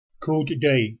Good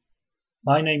day.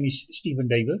 My name is Stephen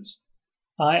Davids.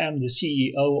 I am the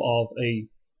CEO of a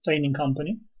training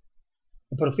company,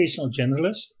 a professional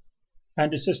generalist,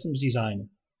 and a systems designer.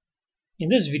 In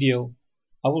this video,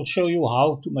 I will show you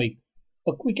how to make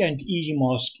a quick and easy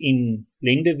mask in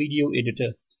Blender Video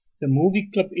Editor. The movie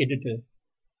clip editor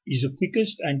is the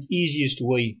quickest and easiest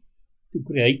way to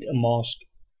create a mask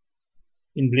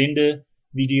in Blender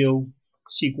Video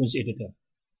Sequence Editor.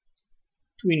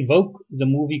 To invoke the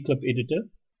movie clip editor,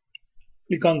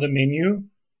 click on the menu,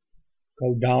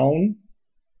 go down,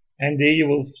 and there you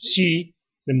will see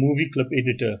the movie clip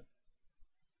editor.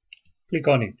 Click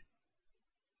on it.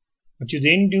 What you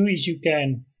then do is you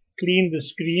can clean the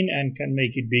screen and can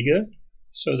make it bigger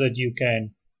so that you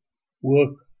can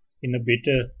work in a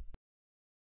better.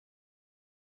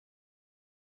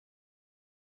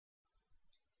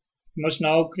 You must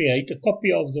now create a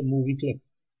copy of the movie clip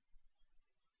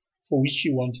for which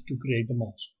you want to create the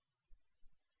mask.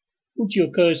 Put your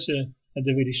cursor at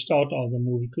the very start of the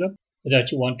movie clip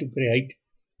that you want to create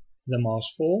the mask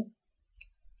for.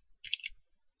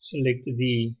 Select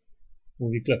the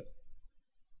movie clip.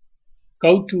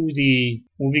 Go to the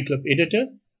movie clip editor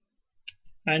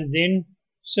and then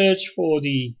search for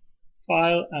the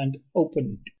file and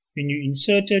open it. When you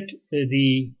inserted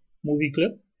the movie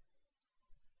clip,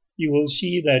 you will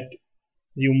see that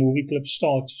your movie clip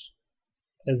starts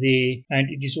there and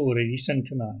it is already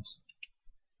synchronized.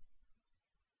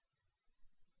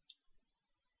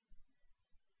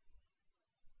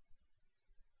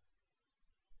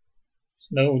 There's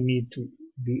no need to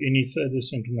do any further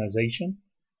synchronization.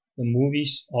 The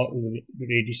movies are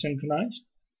already synchronized,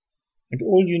 and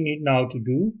all you need now to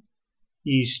do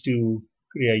is to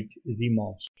create the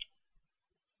mask.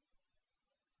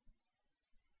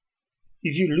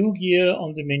 If you look here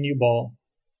on the menu bar,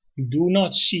 you do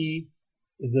not see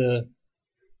the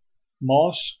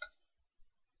mask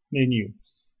menu.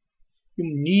 You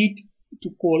need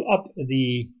to call up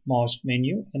the mask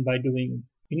menu, and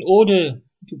in order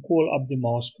to call up the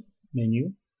mask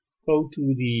menu, go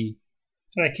to the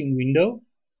tracking window,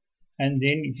 and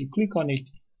then if you click on it,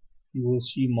 you will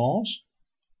see mask.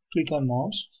 Click on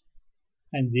mask,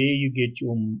 and there you get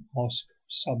your mask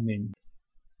submenu.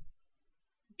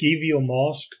 Give your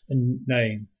mask a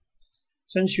name.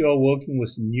 Since you are working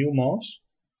with new mask,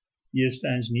 here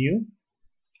stands new.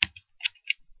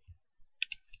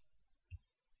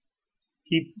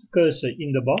 Keep the cursor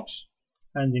in the box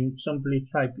and then simply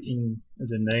type in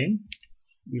the name.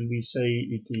 Will we say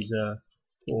it is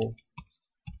for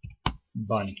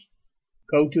bunny.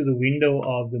 Go to the window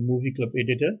of the movie clip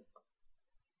editor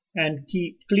and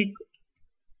click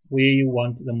where you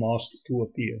want the mask to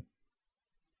appear.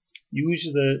 Use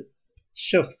the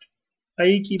Shift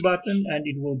A key button and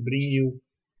it will bring you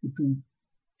to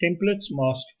templates,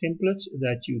 mask templates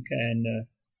that you can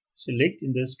select.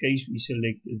 In this case, we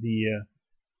select the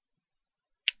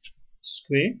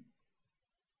square.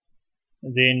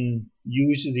 Then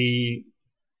use the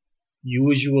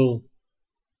usual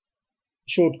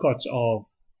shortcuts of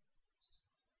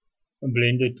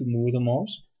Blender to move the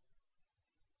mask.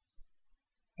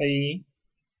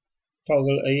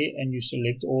 Toggle A and you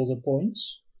select all the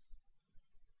points.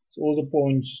 So all the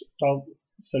points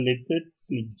selected,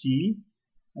 click G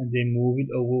and then move it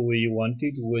over where you want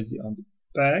it on the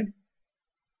pad.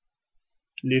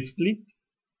 Left click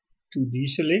to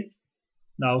deselect.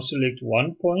 Now select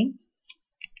one point.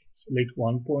 Select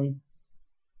one point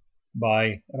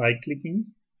by right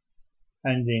clicking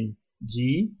and then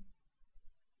G,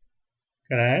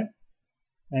 grab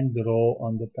and draw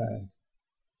on the pad.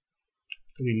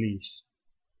 Release.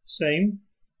 Same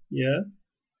here,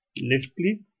 left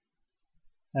click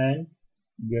and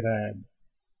grab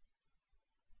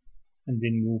and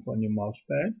then move on your mouse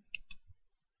pad.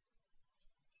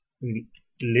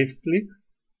 Left click,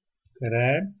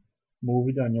 grab, move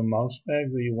it on your mouse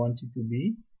pad where you want it to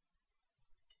be.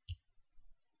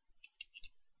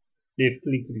 Left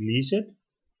click, release it.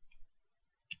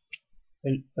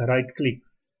 And right click,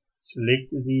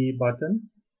 select the button.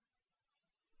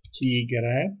 G,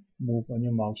 grab, move on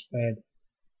your mouse pad,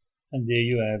 and there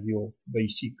you have your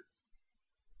basic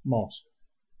mask.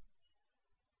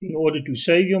 In order to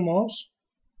save your mask,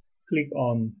 click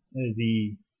on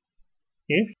the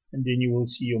F and then you will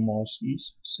see your mask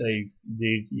is saved. There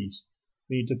it is.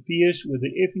 When it appears with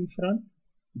the F in front,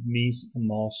 it means the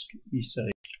mask is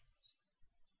saved.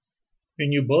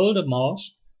 When you build a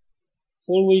mask,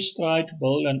 always try to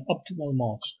build an optimal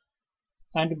mask.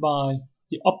 And by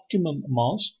the optimum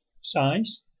mask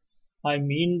size, I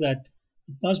mean that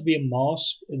it must be a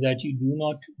mask that you do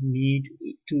not need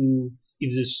to,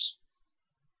 if this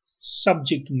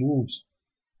subject moves,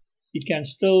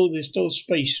 there's still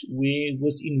space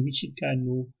within which it can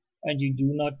move, and you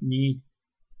do not need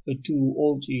to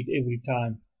alter it every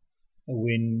time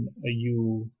when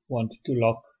you want to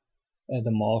lock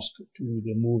the mask to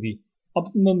the movie.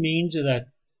 Optimum means that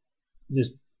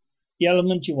this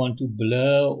element you want to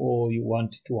blur or you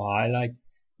want to highlight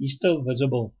is still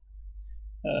visible.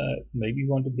 Maybe you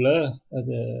want to blur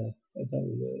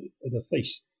the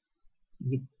face.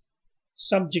 The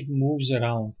subject moves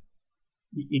around.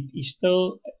 It is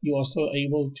still, you are still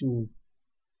able to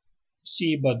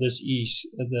see, but this is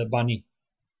the bunny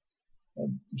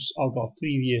out of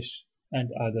previous and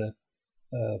other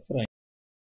frames.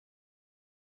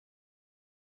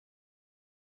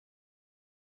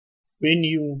 When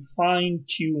you fine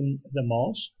tune the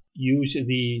mouse, use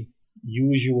the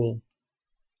usual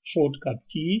shortcut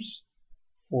keys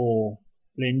for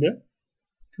Blender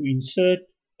to insert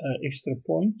an extra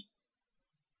point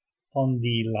on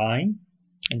the line,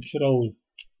 control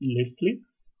left click,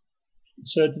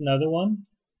 insert another one,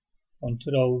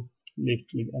 control left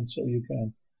click, and so you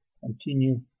can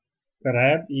continue.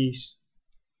 Grab is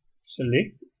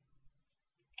select,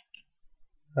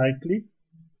 right click,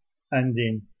 and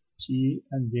then G,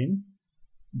 and then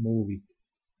move it.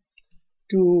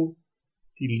 To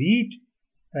delete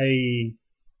a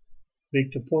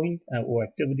vector point or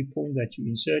activity point that you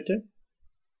inserted,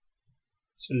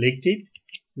 select it,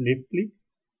 left click,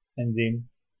 and then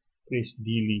press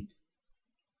delete,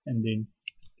 and then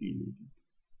delete it.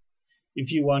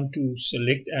 If you want to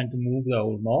select and to move the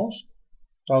whole mouse,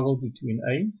 toggle between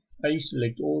A,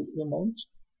 select all the mouse,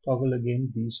 toggle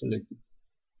again, deselect it.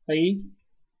 A,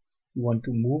 you want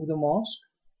to move the mask,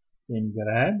 then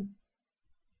grab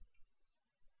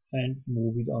and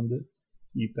move it on the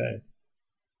keypad.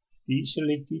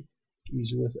 Deselect it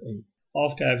is with A.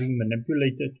 After having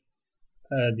manipulated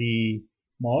the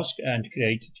mask and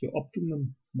created your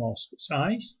optimum mask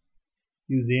size,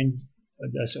 you then,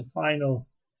 as a final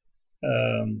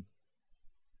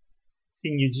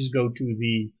thing, you just go to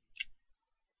the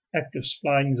active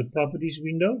spline in the properties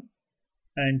window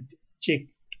and check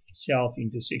self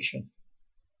intersection,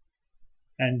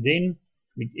 and then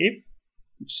with F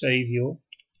to save your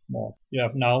mask. You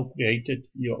have now created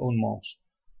your own mask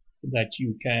that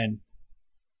you can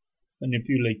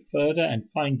manipulate further and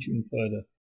fine tune further.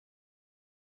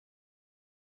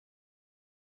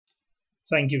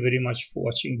 Thank you very much for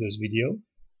watching this video.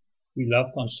 We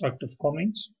love constructive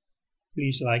comments.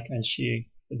 Please like and share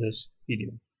this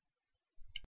video.